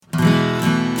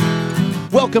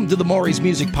Welcome to the Maury's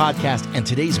Music Podcast and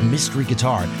today's Mystery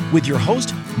Guitar with your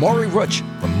host, Maury Rutsch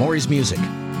from Maury's Music.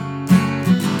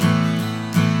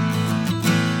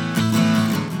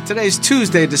 Today's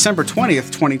Tuesday, December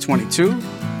 20th, 2022,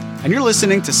 and you're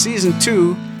listening to Season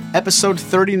 2, Episode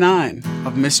 39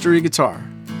 of Mystery Guitar.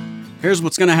 Here's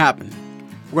what's going to happen.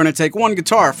 We're going to take one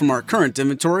guitar from our current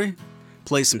inventory,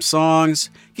 play some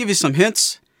songs, give you some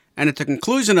hints, and at the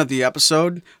conclusion of the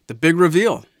episode, the big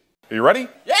reveal. Are you ready?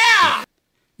 Yeah!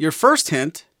 Your first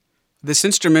hint, this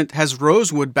instrument has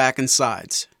rosewood back and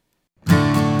sides.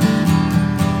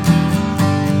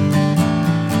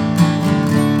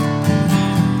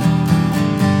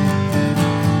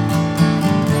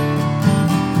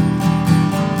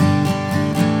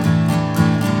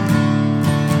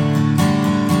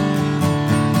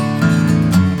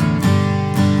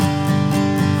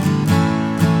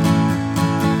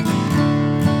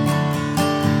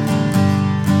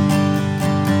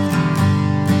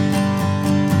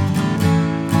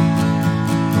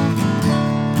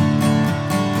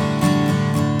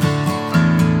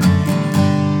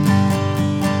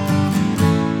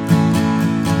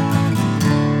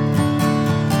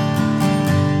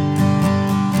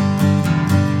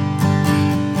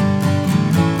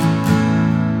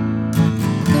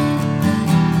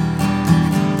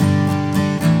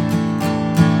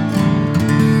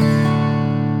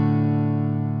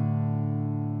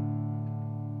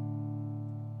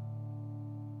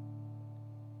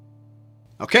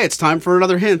 Okay, it's time for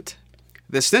another hint.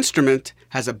 This instrument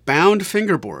has a bound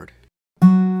fingerboard.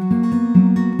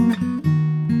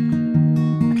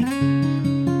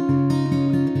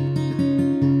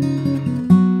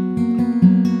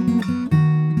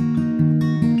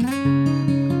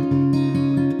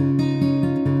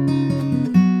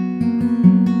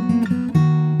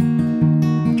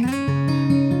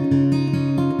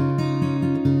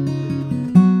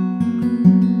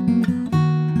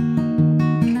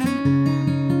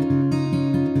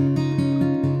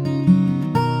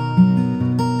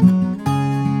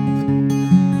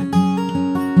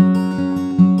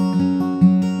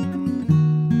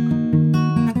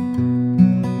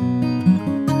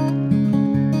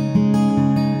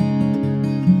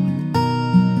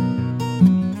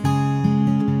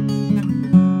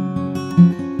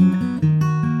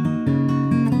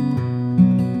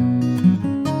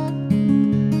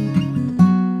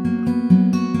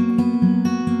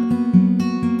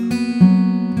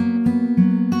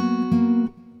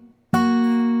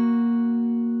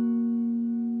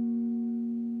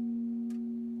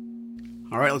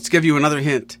 All right, let's give you another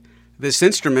hint. This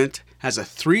instrument has a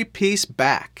three-piece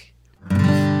back.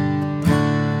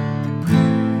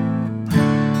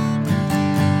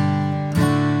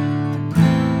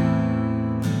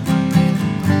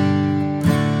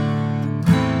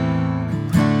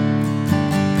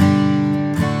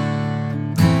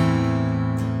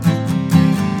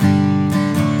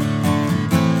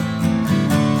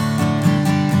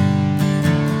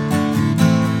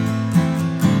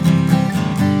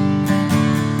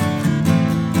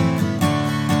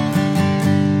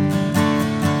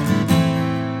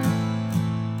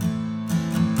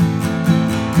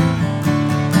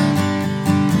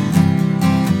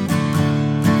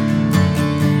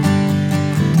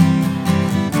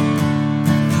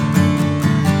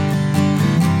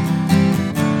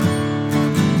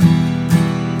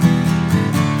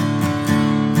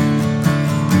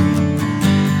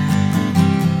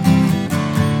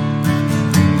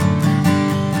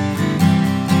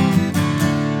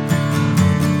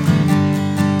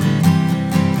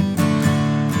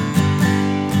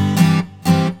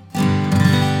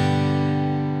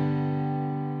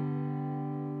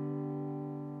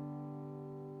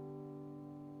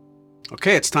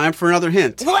 Okay, it's time for another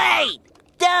hint. Wait!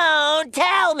 Don't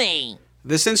tell me!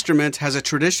 This instrument has a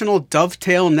traditional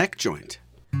dovetail neck joint.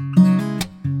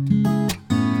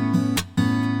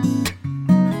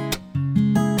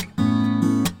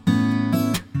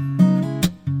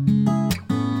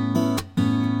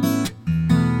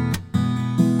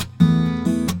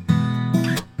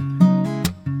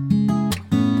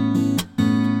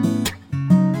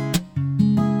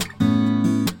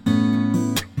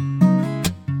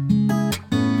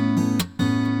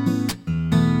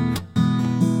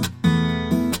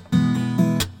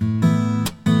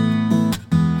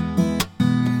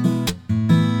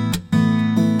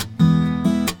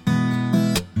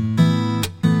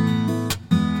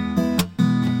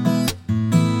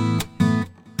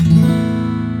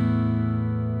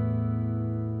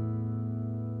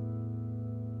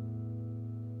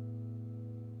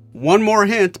 One more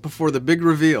hint before the big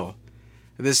reveal.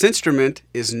 This instrument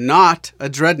is not a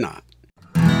dreadnought.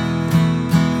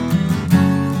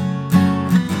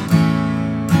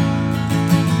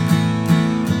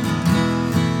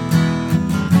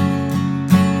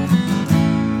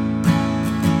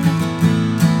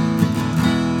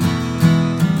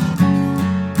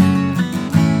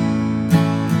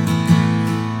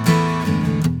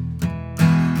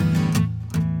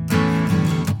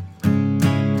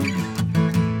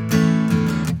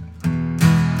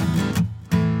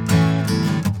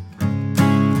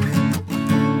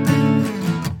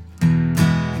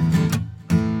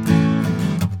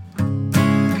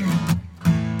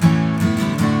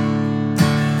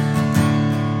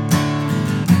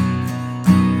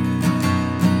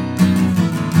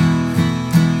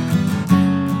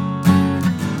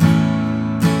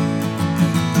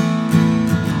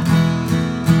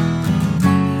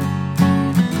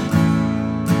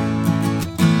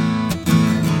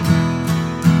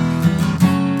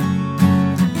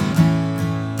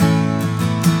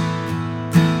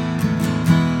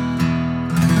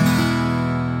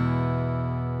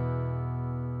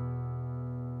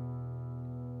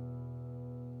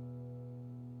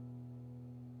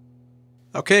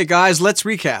 Okay, guys, let's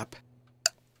recap.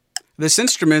 This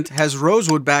instrument has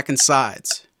rosewood back and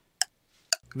sides.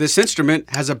 This instrument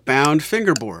has a bound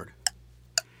fingerboard.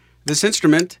 This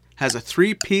instrument has a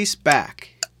 3-piece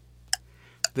back.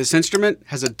 This instrument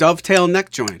has a dovetail neck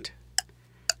joint.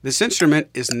 This instrument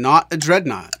is not a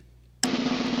dreadnought.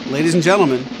 Ladies and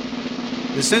gentlemen,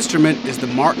 this instrument is the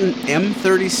Martin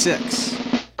M36.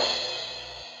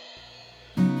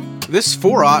 This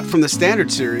 4/0 from the Standard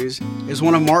Series is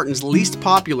one of Martin's least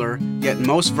popular yet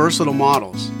most versatile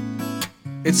models.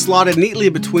 It's slotted neatly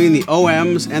between the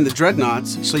OMs and the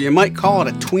dreadnoughts, so you might call it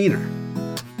a tweener.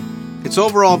 Its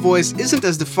overall voice isn't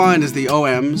as defined as the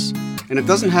OMs, and it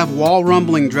doesn't have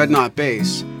wall-rumbling dreadnought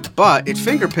bass, but it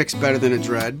fingerpicks better than a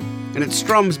dread, and it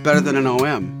strums better than an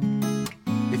OM.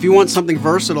 If you want something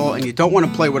versatile and you don't want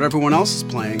to play what everyone else is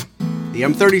playing, the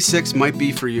M36 might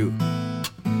be for you.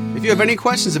 If you have any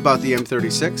questions about the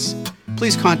M36,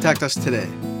 please contact us today.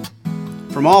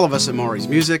 From all of us at Maury's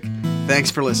Music, thanks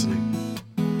for listening.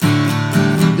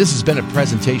 This has been a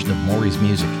presentation of Maury's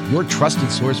Music, your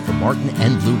trusted source for Martin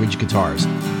and Blue Ridge guitars.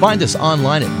 Find us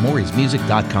online at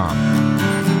maurysmusic.com.